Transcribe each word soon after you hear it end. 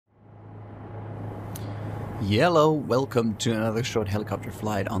Hello, welcome to another short helicopter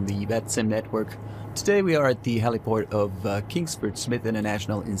flight on the Vatsim network. Today we are at the heliport of Kingsford Smith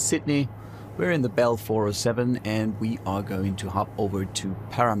International in Sydney. We're in the Bell 407 and we are going to hop over to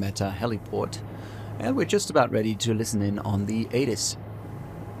Parramatta Heliport. And we're just about ready to listen in on the ATIS.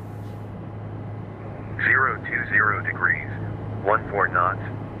 020 degrees, 14 knots.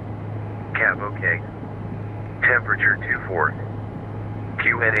 Cab OK. Temperature 24.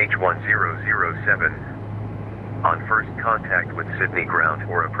 QNH 1007. On first contact with Sydney ground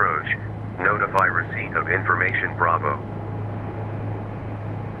or approach, notify receipt of information Bravo.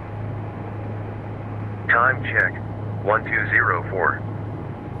 Time check, 1204.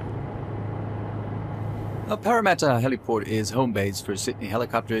 Parramatta Heliport is home base for Sydney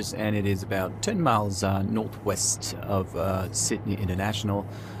helicopters, and it is about 10 miles northwest of Sydney International,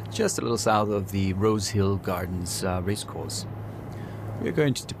 just a little south of the Rosehill Gardens racecourse. We are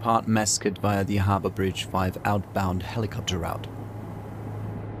going to depart Mascot via the Harbour Bridge 5 outbound helicopter route.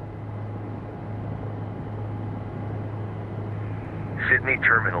 Sydney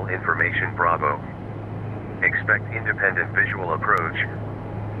Terminal Information Bravo. Expect independent visual approach.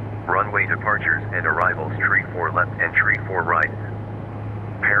 Runway departures and arrivals tree 4 left and tree 4 right.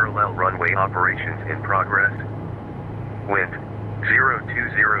 Parallel runway operations in progress. Wind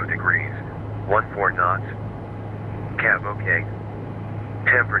 020 degrees, 14 knots. Cab OK.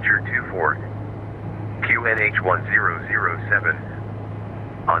 Temperature 24. QNH 1007.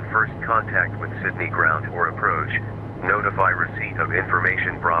 On first contact with Sydney ground or approach, notify receipt of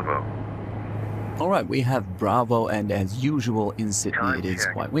information Bravo. Alright, we have Bravo, and as usual in Sydney it is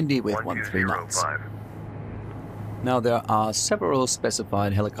quite windy with 13 knots. Now there are several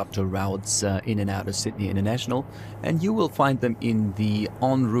specified helicopter routes in and out of Sydney International, and you will find them in the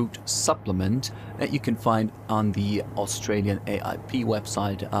en route supplement that you can find on the Australian AIP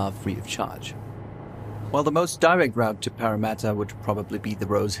website free of charge. While the most direct route to Parramatta would probably be the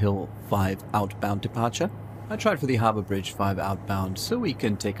Rosehill 5 outbound departure, I tried for the Harbour Bridge 5 outbound so we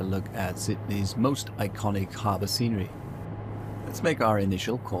can take a look at Sydney's most iconic harbour scenery. Let's make our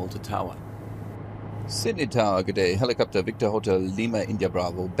initial call to tower. Sydney Tower, good day. Helicopter Victor Hotel Lima India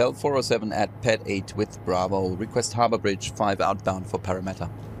Bravo. Bell 407 at Pad 8 with Bravo. Request Harbour Bridge 5 outbound for Parramatta.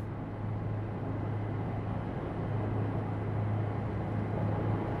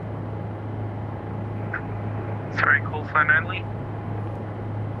 Sorry, call sign only.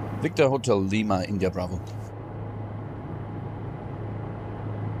 Victor Hotel Lima India Bravo.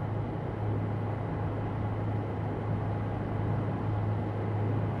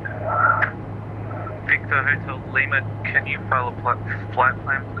 Victor Hotel Lima, can you file a flight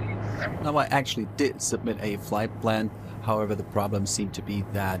plan, please? Now I actually did submit a flight plan, however the problem seemed to be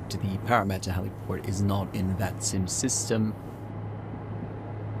that the Parramatta Heliport is not in Vatsim system.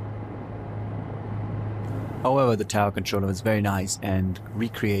 However, the tower controller was very nice and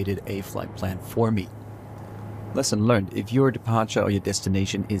recreated a flight plan for me. Lesson learned: if your departure or your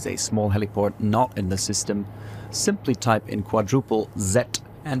destination is a small heliport not in the system, simply type in quadruple Z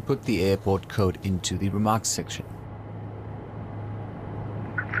and put the airport code into the remarks section.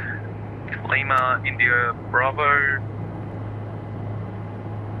 Lima, India, Bravo.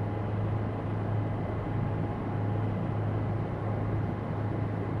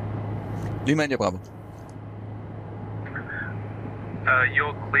 Lima India Bravo.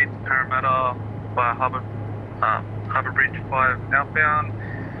 You're cleared to Parramatta by Harbour Bridge 5 outbound.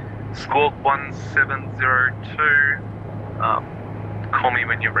 Squawk 1702. Call me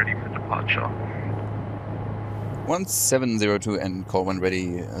when you're ready for departure. 1702 and call when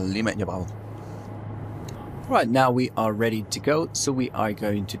ready, Lima India Bravo. Right, now we are ready to go, so we are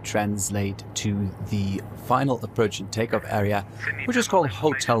going to translate to the final approach and takeoff area, which is called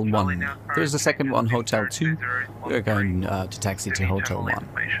Hotel 1. There's a second one, Hotel 2. We're going to taxi to Hotel 1.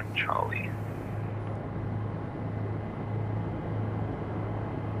 Charlie.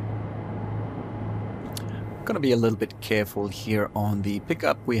 Gonna be a little bit careful here on the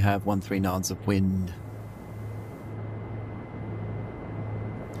pickup. We have 13 knots of wind.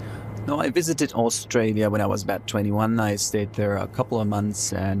 Now, I visited Australia when I was about 21. I stayed there a couple of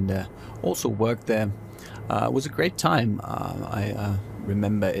months and also worked there. It was a great time. I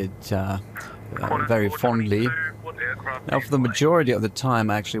remember it very fondly. Now, for the majority of the time,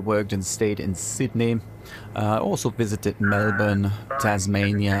 I actually worked and stayed in Sydney. I also visited Melbourne,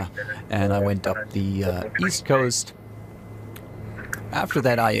 Tasmania, and I went up the East Coast. After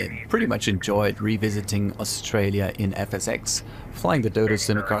that, I pretty much enjoyed revisiting Australia in FSX, flying the Dodo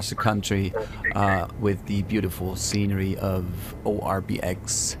sim across the country with the beautiful scenery of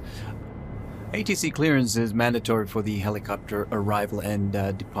ORBX. ATC clearance is mandatory for the helicopter arrival and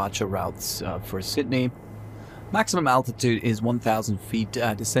departure routes for Sydney. Maximum altitude is 1,000 feet,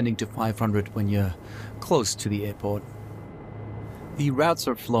 descending to 500 when you're close to the airport. The routes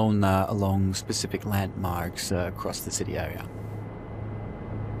are flown along specific landmarks across the city area.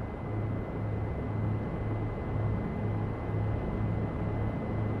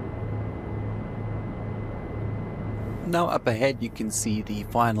 Now up ahead you can see the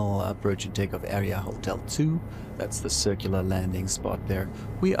final approach and takeoff area, Hotel 2. That's the circular landing spot there.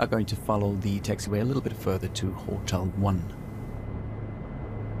 We are going to follow the taxiway a little bit further to Hotel 1.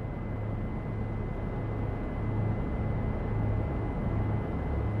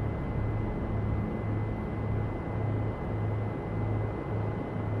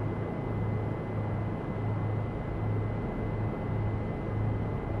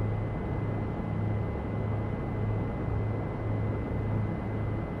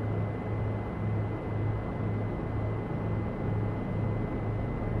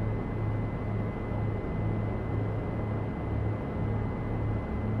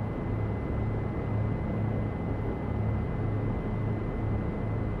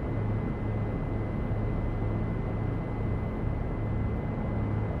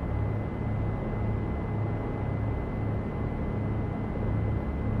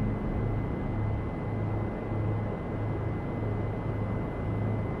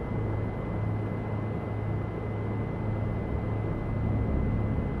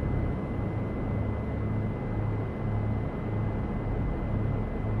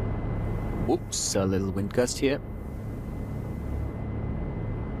 Whoops, a little wind gust here.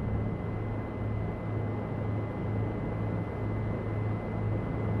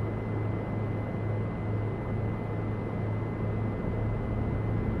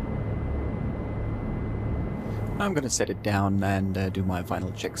 I'm going to set it down and do my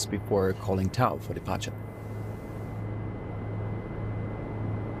final checks before calling tower for departure.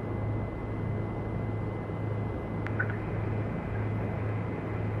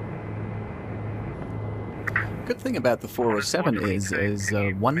 Good thing about the 407 is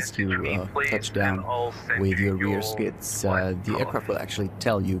once you touch down with your rear skids, the aircraft will actually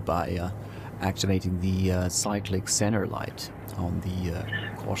tell you by activating the cyclic center light on the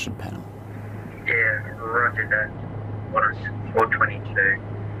caution panel. Yeah, roger that. What is 422?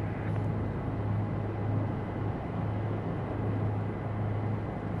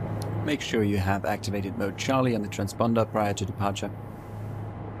 Make sure you have activated mode Charlie on the transponder prior to departure.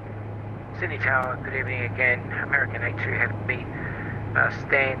 Sydney Tower, good evening again. American 82 Heli,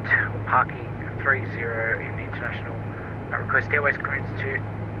 stand or parking 30 in the international. Request airways clearance to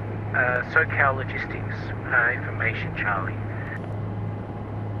SoCal Logistics. Information Charlie.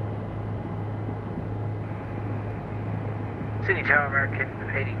 Sydney Tower, American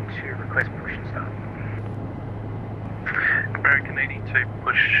 82, request permission start. American 82,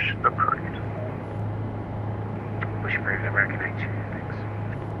 push approved. Push approved, American 82, thanks.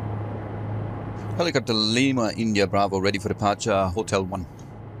 Helicopter Lima India Bravo ready for departure, Hotel 1.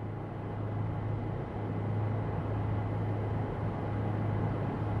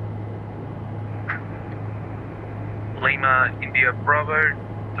 Lima India Bravo,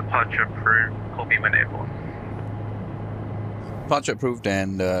 departure approved, call me when airborne. Departure approved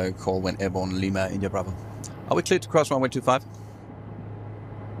and call when airborne, Lima India Bravo. Are we cleared to cross runway 25?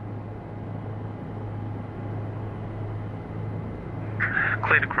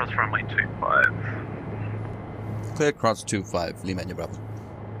 Cleared across runway 25. Cleared cross 25, Lima India Bravo.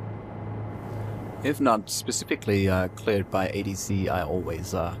 If not specifically cleared by ATC, I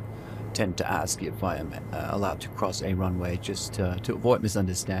always tend to ask if I am allowed to cross a runway just to avoid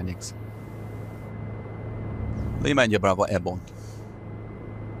misunderstandings. Lima India Bravo airborne.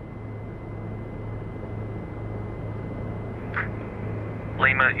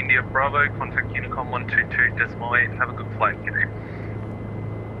 Lima India Bravo, contact Unicom 122.8, have a good flight, g'day.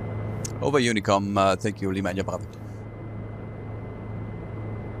 Over Unicom, thank you, Lima India Bravo.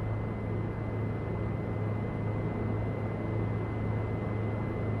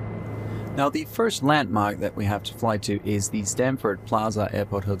 Now the first landmark that we have to fly to is the Stamford Plaza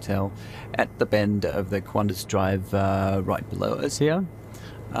Airport Hotel at the bend of the Qantas Drive right below us here.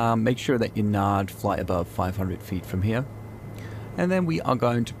 Make sure that you not fly above 500 feet from here. And then we are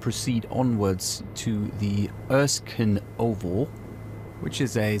going to proceed onwards to the Erskine Oval, which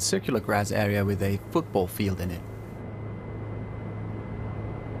is a circular grass area with a football field in it.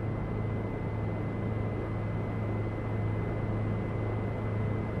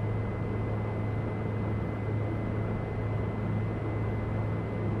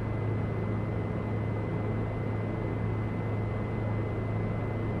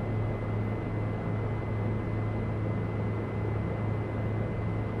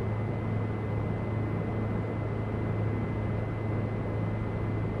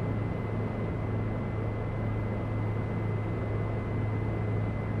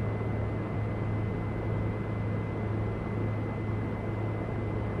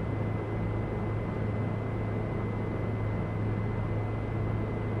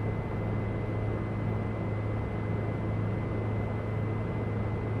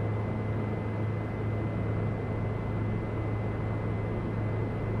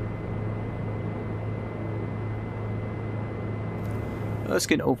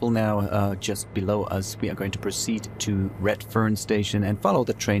 Erskine Oval now, just below us. We are going to proceed to Redfern Station and follow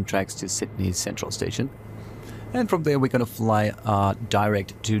the train tracks to Sydney Central Station. And from there we're going to fly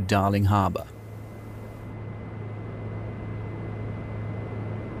direct to Darling Harbour.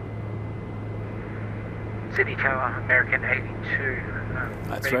 Sydney Tower, American 82.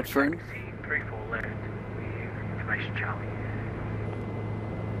 That's Redfern. 34 left. Information Charlie.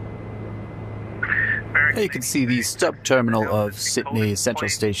 There you can see the stub terminal of Sydney Central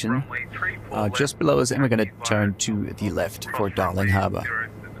Station just below us, and we're going to turn to the left for Darling Harbour.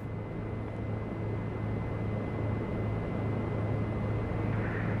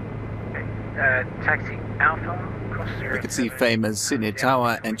 Taxi Alpha. You can see famous Sydney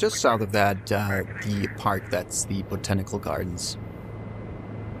Tower, and just south of that, the park that's the Botanical Gardens.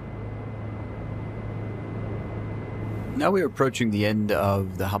 Now we're approaching the end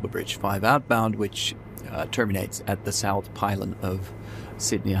of the Harbour Bridge 5 outbound, which terminates at the south pylon of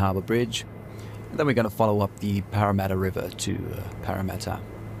Sydney Harbour Bridge. And then we're going to follow up the Parramatta River to Parramatta.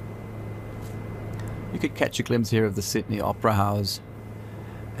 You could catch a glimpse here of the Sydney Opera House.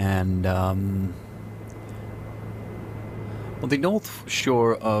 And on the north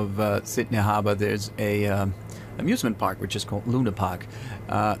shore of Sydney Harbour, there's a amusement park which is called Luna Park.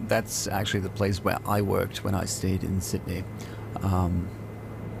 That's actually the place where I worked when I stayed in Sydney.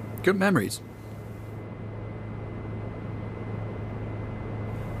 Good memories.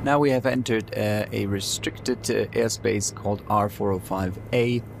 Now we have entered a restricted airspace called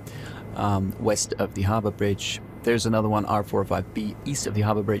R405A west of the Harbour Bridge. There's another one, R405B, east of the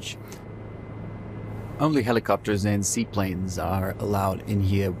Harbour Bridge. Only helicopters and seaplanes are allowed in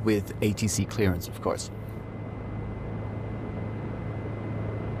here with ATC clearance, of course.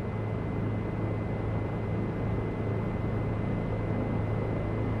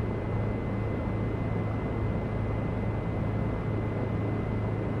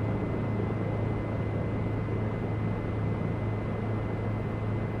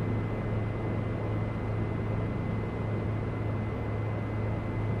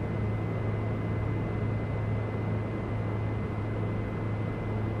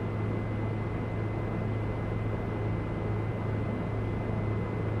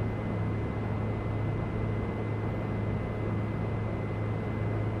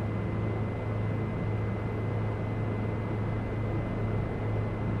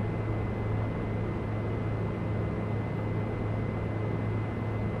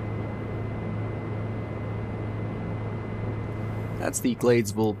 That's the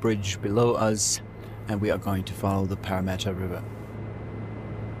Gladesville Bridge below us, and we are going to follow the Parramatta River.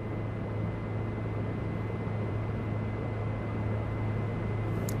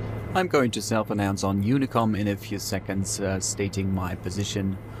 I'm going to self-announce on Unicom in a few seconds, stating my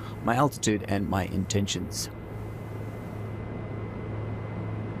position, my altitude and my intentions.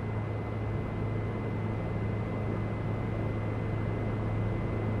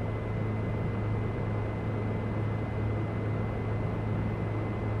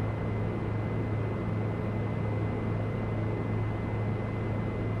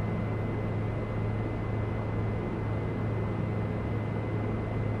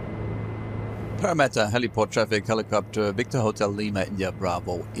 Parramatta Heliport traffic helicopter Victor Hotel Lima India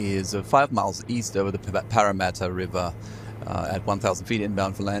Bravo is 5 miles east over the Parramatta River at 1,000 feet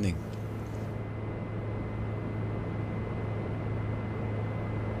inbound for landing.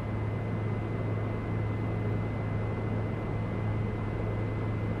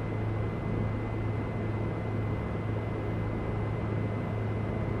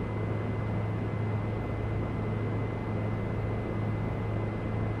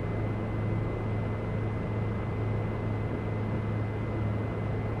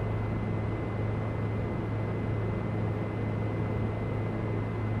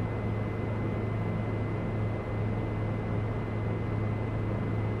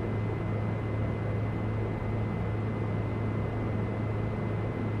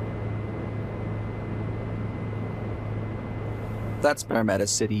 That's Parramatta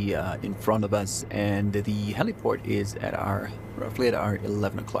City in front of us, and the heliport is at roughly at our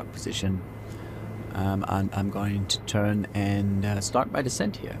 11 o'clock position. And I'm going to turn and start my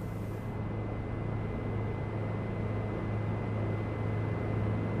descent here.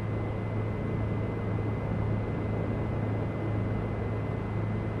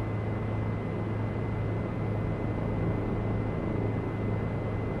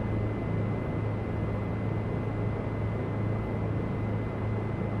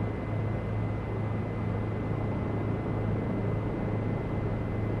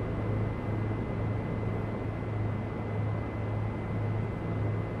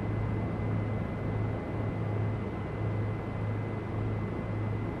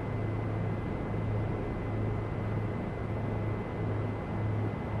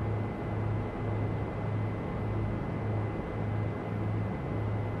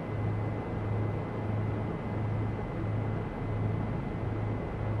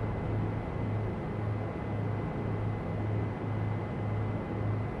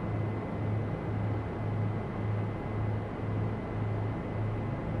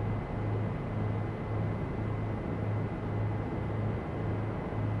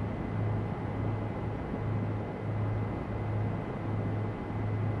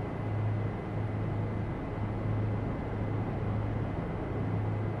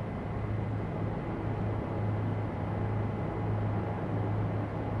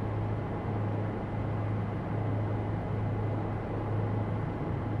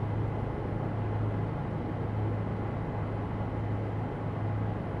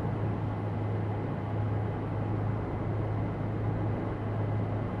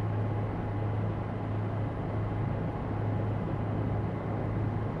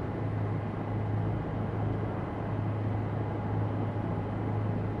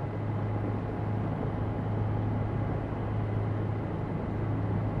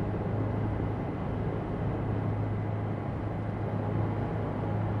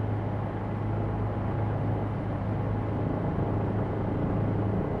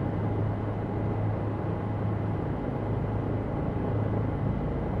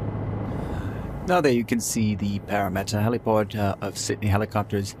 Now there you can see the Parramatta Heliport of Sydney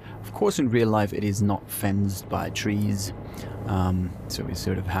helicopters. Of course, in real life it is not fenced by trees, so we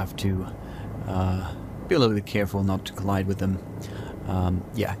sort of have to be a little bit careful not to collide with them.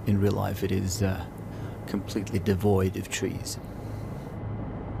 Yeah, in real life it is completely devoid of trees.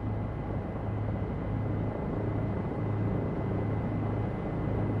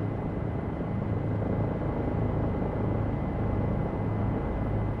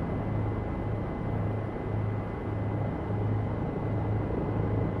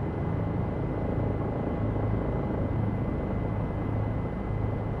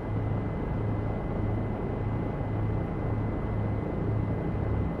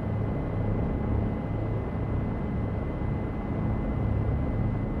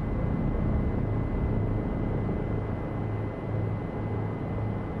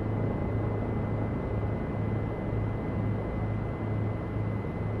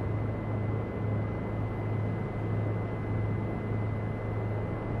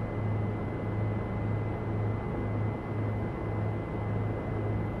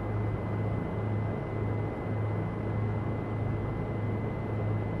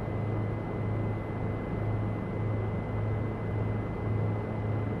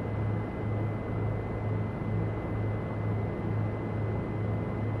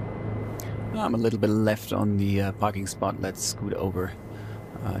 I'm a little bit left on the parking spot. Let's scoot over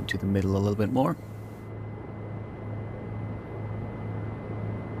to the middle a little bit more.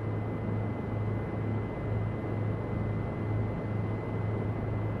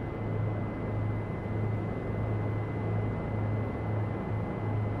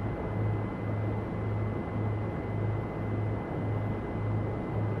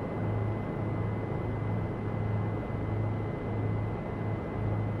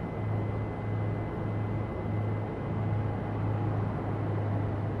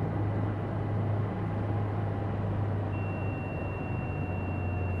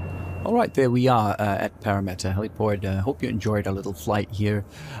 Alright, there we are at Parramatta Heliport. Hope you enjoyed our little flight here.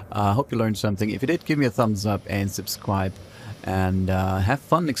 Hope you learned something. If you did, give me a thumbs up and subscribe. And have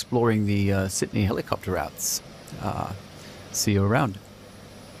fun exploring the Sydney helicopter routes. See you around.